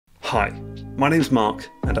Hi, my name's Mark,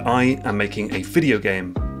 and I am making a video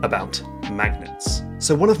game about magnets.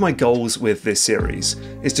 So one of my goals with this series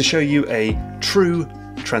is to show you a true,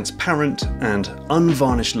 transparent, and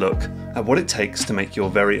unvarnished look at what it takes to make your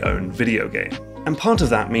very own video game. And part of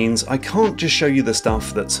that means I can't just show you the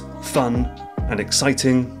stuff that's fun and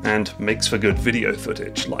exciting and makes for good video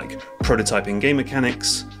footage, like prototyping game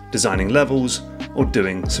mechanics, designing levels, or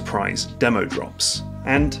doing surprise demo drops.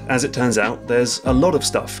 And as it turns out, there's a lot of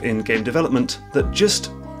stuff in game development that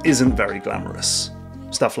just isn't very glamorous.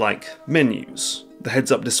 Stuff like menus, the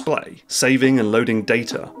heads-up display, saving and loading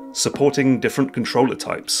data, supporting different controller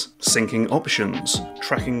types, syncing options,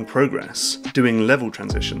 tracking progress, doing level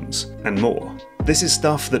transitions, and more. This is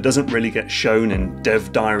stuff that doesn't really get shown in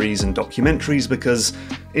dev diaries and documentaries because,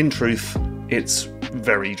 in truth, it's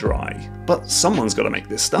very dry. But someone's got to make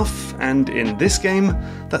this stuff, and in this game,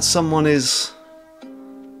 that someone is...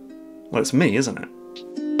 well, it's me, isn't it?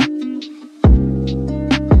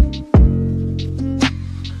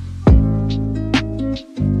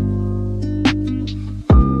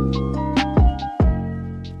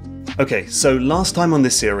 Okay, so last time on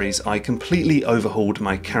this series I completely overhauled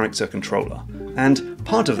my character controller, and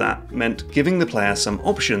part of that meant giving the player some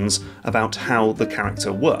options about how the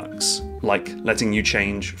character works, like letting you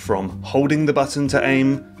change from holding the button to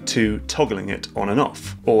aim to toggling it on and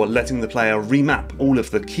off, or letting the player remap all of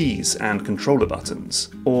the keys and controller buttons,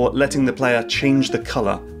 or letting the player change the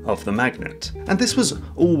colour of the magnet. And this was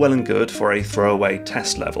all well and good for a throwaway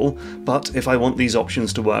test level, but if I want these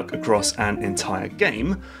options to work across an entire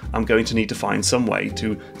game, I'm going to need to find some way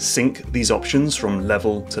to sync these options from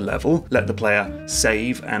level to level, let the player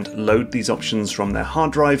save and load these options from their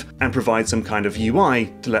hard drive, and provide some kind of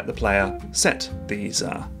UI to let the player set these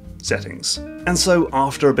settings. And so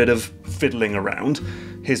after a bit of fiddling around,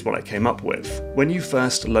 here's what I came up with. When you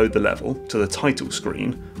first load the level to the title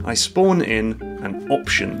screen, I spawn in an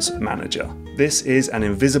options manager. This is an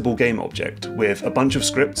invisible game object with a bunch of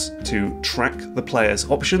scripts to track the player's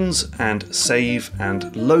options and save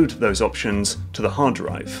and load those options to the hard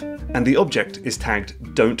drive. And the object is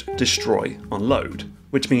tagged "Don't Destroy on Load,"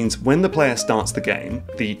 which means when the player starts the game,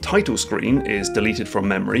 the title screen is deleted from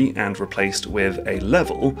memory and replaced with a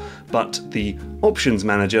level, but the options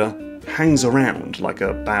manager hangs around like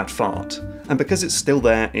a bad fart. And because it's still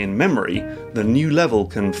there in memory, the new level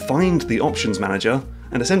can find the options manager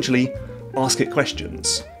and essentially ask it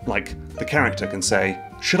questions. Like, the character can say,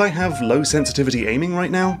 "Should I have low sensitivity aiming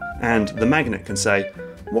right now?" And the magnet can say,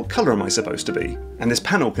 "What colour am I supposed to be?" And this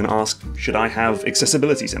panel can ask, "Should I have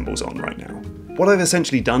accessibility symbols on right now?" What I've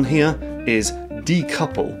essentially done here is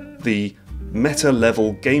decouple the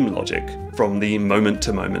meta-level game logic from the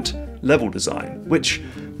moment-to-moment level design, which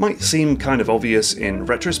might seem kind of obvious in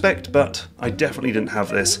retrospect, but I definitely didn't have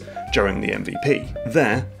this during the MVP.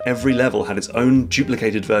 There, every level had its own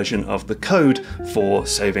duplicated version of the code for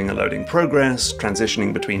saving and loading progress,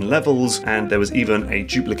 transitioning between levels, and there was even a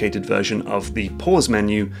duplicated version of the pause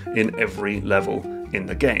menu in every level in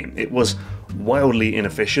the game. It was wildly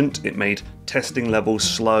inefficient, it made testing levels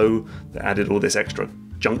slow, it added all this extra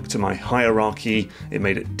junk to my hierarchy, it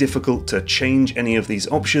made it difficult to change any of these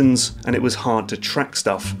options, and it was hard to track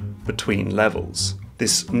stuff between levels.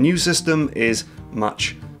 This new system is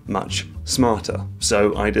much smarter,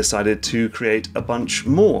 so I decided to create a bunch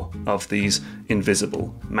more of these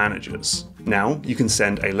invisible managers. Now you can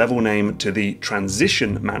send a level name to the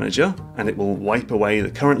transition manager and it will wipe away the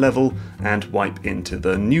current level and wipe into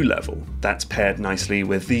the new level. That's paired nicely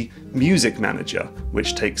with the music manager,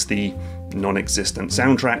 which takes the non-existent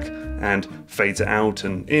soundtrack and fades it out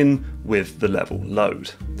and in with the level load.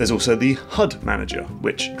 There's also the HUD manager,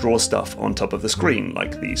 which draws stuff on top of the screen,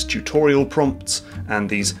 like these tutorial prompts and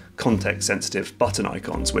these context-sensitive button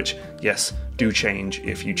icons, which, yes, do change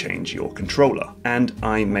if you change your controller. And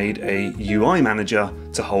I made a UI manager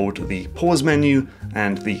to hold the pause menu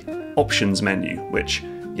and the options menu, which,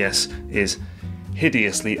 yes, is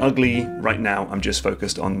hideously ugly. Right now I'm just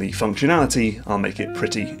focused on the functionality. I'll make it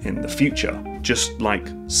pretty in the future. Just like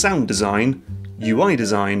sound design, UI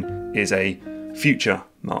design is a future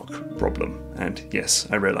mark problem. And yes,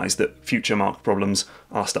 I realise that future mark problems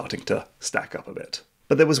are starting to stack up a bit.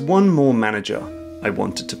 But there was one more manager I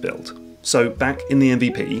wanted to build. So back in the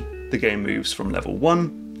MVP, the game moves from level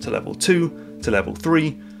 1 to level 2 to level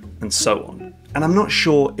 3 and so on. And I'm not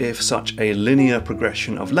sure if such a linear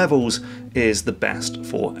progression of levels is the best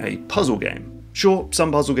for a puzzle game. Sure,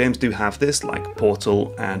 some puzzle games do have this, like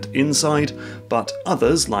Portal and Inside, but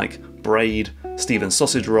others, like Braid, Steven's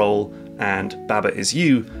Sausage Roll, and Baba Is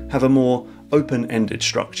You, have a more open-ended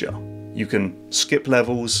structure. You can skip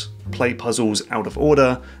levels, play puzzles out of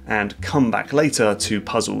order, and come back later to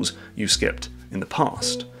puzzles you skipped in the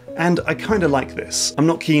past. And I kinda like this. I'm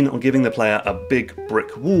not keen on giving the player a big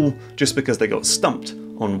brick wall just because they got stumped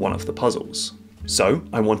on one of the puzzles. So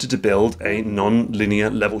I wanted to build a non-linear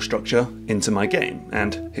level structure into my game,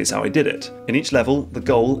 and here's how I did it. In each level, the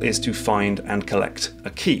goal is to find and collect a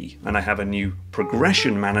key, and I have a new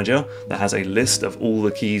progression manager that has a list of all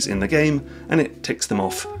the keys in the game, and it ticks them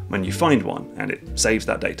off when you find one, and it saves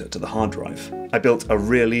that data to the hard drive. I built a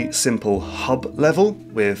really simple hub level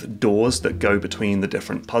with doors that go between the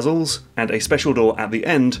different puzzles, and a special door at the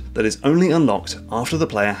end that is only unlocked after the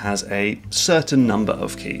player has a certain number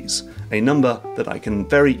of keys, a number that I can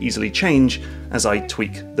very easily change as I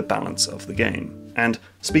tweak the balance of the game. And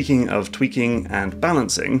speaking of tweaking and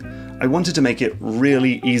balancing, I wanted to make it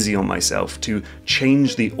really easy on myself to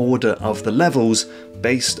change the order of the levels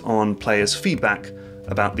based on players' feedback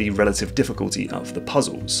about the relative difficulty of the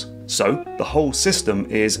puzzles. So the whole system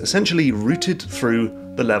is essentially routed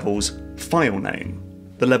through the level's file name.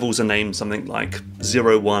 The levels are named something like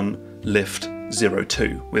 01 Lift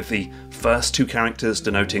 02, with the first two characters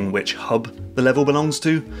denoting which hub the level belongs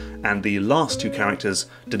to, and the last two characters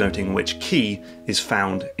denoting which key is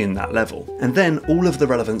found in that level. And then all of the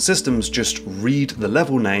relevant systems just read the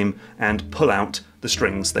level name and pull out the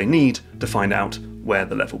strings they need to find out where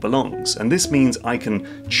the level belongs. And this means I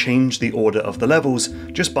can change the order of the levels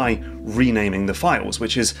just by renaming the files,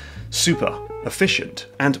 which is super efficient.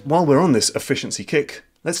 And while we're on this efficiency kick,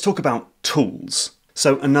 let's talk about tools.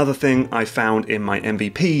 So another thing I found in my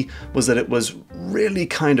MVP was that it was really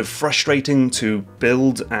kind of frustrating to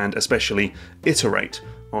build and especially iterate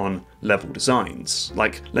on level designs.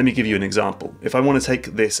 Like, let me give you an example. If I want to take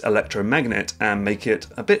this electromagnet and make it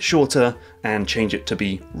a bit shorter and change it to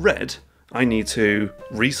be red, I need to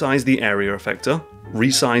resize the area effector,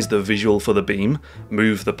 resize the visual for the beam,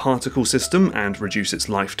 move the particle system and reduce its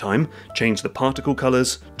lifetime, change the particle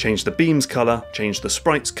colors, change the beam's color, change the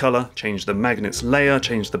sprite's color, change the magnet's layer,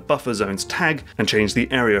 change the buffer zone's tag, and change the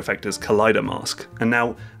area effector's collider mask. And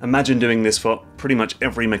now imagine doing this for pretty much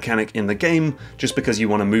every mechanic in the game just because you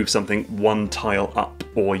want to move something one tile up,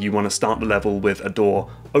 or you want to start the level with a door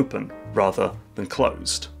open rather than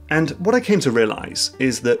closed. And what I came to realize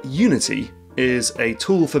is that Unity is a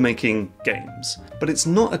tool for making games, but it's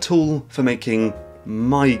not a tool for making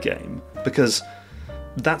my game, because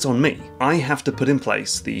that's on me. I have to put in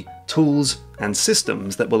place the tools and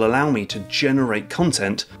systems that will allow me to generate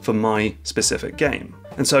content for my specific game.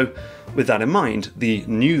 And so, with that in mind, the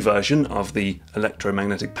new version of the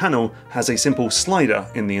electromagnetic panel has a simple slider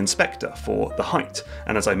in the inspector for the height,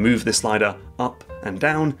 and as I move this slider up and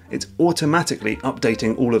down, it's automatically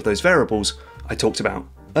updating all of those variables I talked about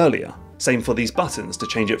earlier. Same for these buttons to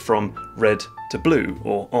change it from red to blue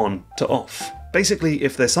or on to off. Basically,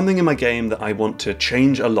 if there's something in my game that I want to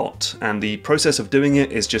change a lot, and the process of doing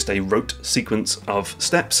it is just a rote sequence of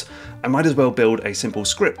steps, I might as well build a simple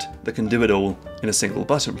script that can do it all in a single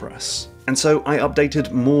button press. And so I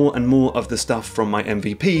updated more and more of the stuff from my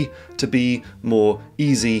MVP to be more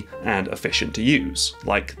easy and efficient to use.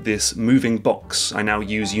 Like this moving box. I now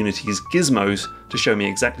use Unity's gizmos to show me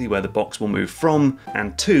exactly where the box will move from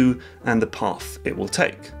and to, and the path it will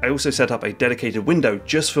take. I also set up a dedicated window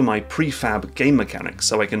just for my prefab game mechanics,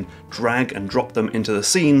 so I can drag and drop them into the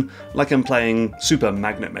scene like I'm playing Super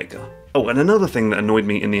Magnet Maker. Oh, and another thing that annoyed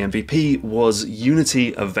me in the MVP was Unity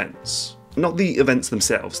events. Not the events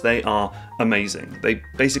themselves, they are amazing. They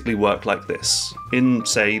basically work like this. In,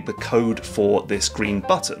 say, the code for this green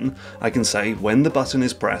button, I can say when the button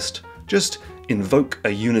is pressed, just invoke a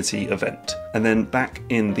Unity event. And then back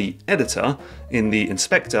in the editor, in the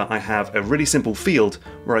inspector, I have a really simple field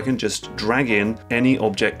where I can just drag in any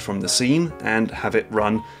object from the scene and have it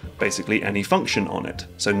run basically any function on it.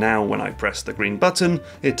 So now when I press the green button,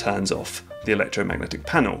 it turns off the electromagnetic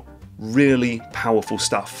panel. Really powerful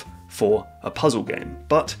stuff for a puzzle game.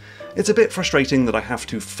 But it's a bit frustrating that I have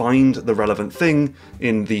to find the relevant thing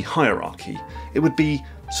in the hierarchy. It would be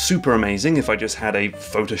super amazing if I just had a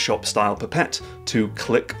Photoshop style pipette to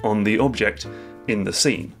click on the object in the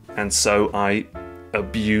scene. And so I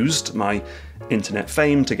abused my internet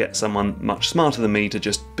fame to get someone much smarter than me to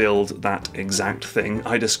just build that exact thing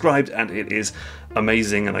I described, and it is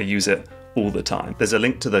amazing and I use it all the time. There's a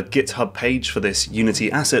link to the GitHub page for this Unity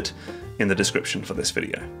asset in the description for this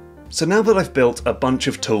video. So now that I've built a bunch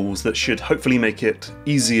of tools that should hopefully make it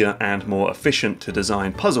easier and more efficient to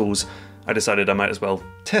design puzzles, I decided I might as well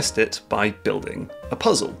test it by building a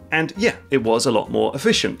puzzle. And yeah, it was a lot more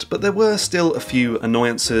efficient, but there were still a few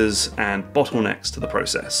annoyances and bottlenecks to the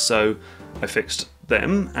process, so I fixed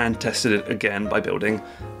them and tested it again by building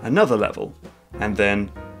another level, and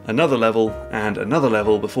then another level and another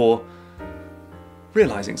level before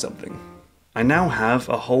realizing something. I now have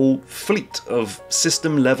a whole fleet of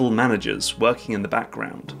system-level managers working in the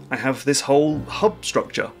background. I have this whole hub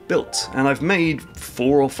structure built, and I've made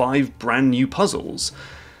 4 or 5 brand new puzzles.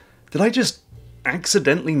 Did I just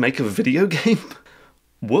accidentally make a video game?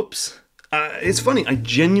 Whoops. It's funny, I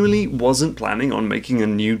genuinely wasn't planning on making a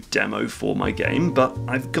new demo for my game, but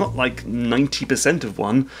I've got like 90% of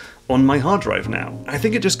one on my hard drive now. I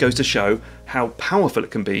think it just goes to show how powerful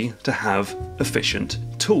it can be to have efficient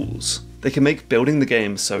tools. They can make building the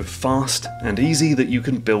game so fast and easy that you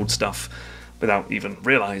can build stuff without even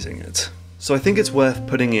realizing it. So I think it's worth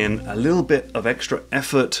putting in a little bit of extra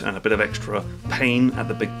effort and a bit of extra pain at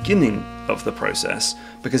the beginning of the process,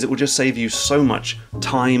 because it will just save you so much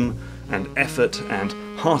time and effort and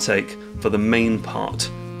heartache for the main part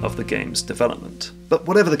of the game's development. But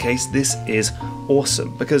whatever the case, this is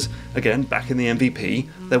awesome, because again, back in the MVP,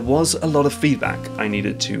 there was a lot of feedback I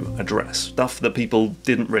needed to address, stuff that people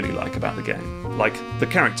didn't really like about the game. Like, the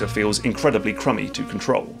character feels incredibly crummy to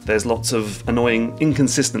control. There's lots of annoying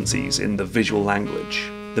inconsistencies in the visual language.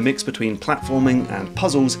 The mix between platforming and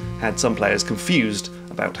puzzles had some players confused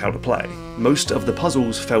about how to play. Most of the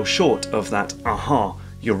puzzles fell short of that aha,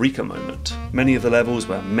 eureka moment. Many of the levels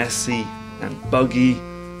were messy and buggy,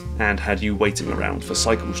 and had you waiting around for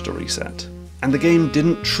cycles to reset. And the game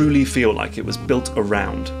didn't truly feel like it was built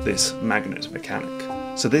around this magnet mechanic.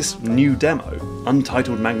 So this new demo,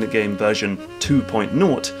 Untitled Magnet Game version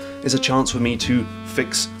 2.0, is a chance for me to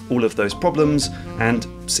fix all of those problems and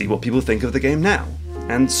see what people think of the game now.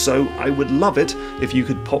 And so I would love it if you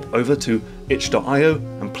could pop over to itch.io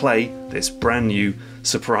and play this brand new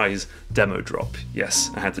surprise demo drop. Yes,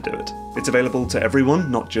 I had to do it. It's available to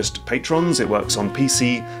everyone, not just patrons. It works on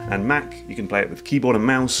PC and Mac. You can play it with keyboard and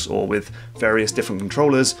mouse or with various different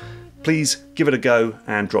controllers. Please give it a go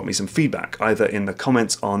and drop me some feedback, either in the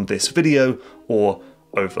comments on this video or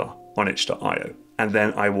over on itch.io. And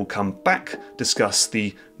then I will come back, discuss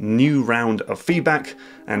the new round of feedback,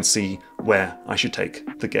 and see where I should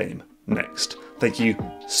take the game next. Thank you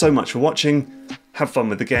so much for watching. Have fun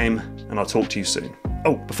with the game, and I'll talk to you soon.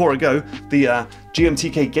 Oh, before I go, the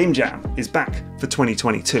GMTK Game Jam is back for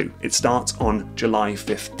 2022. It starts on July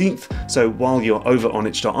 15th, so while you're over on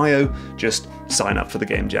itch.io, just sign up for the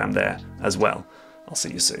Game Jam there as well. I'll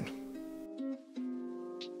see you soon.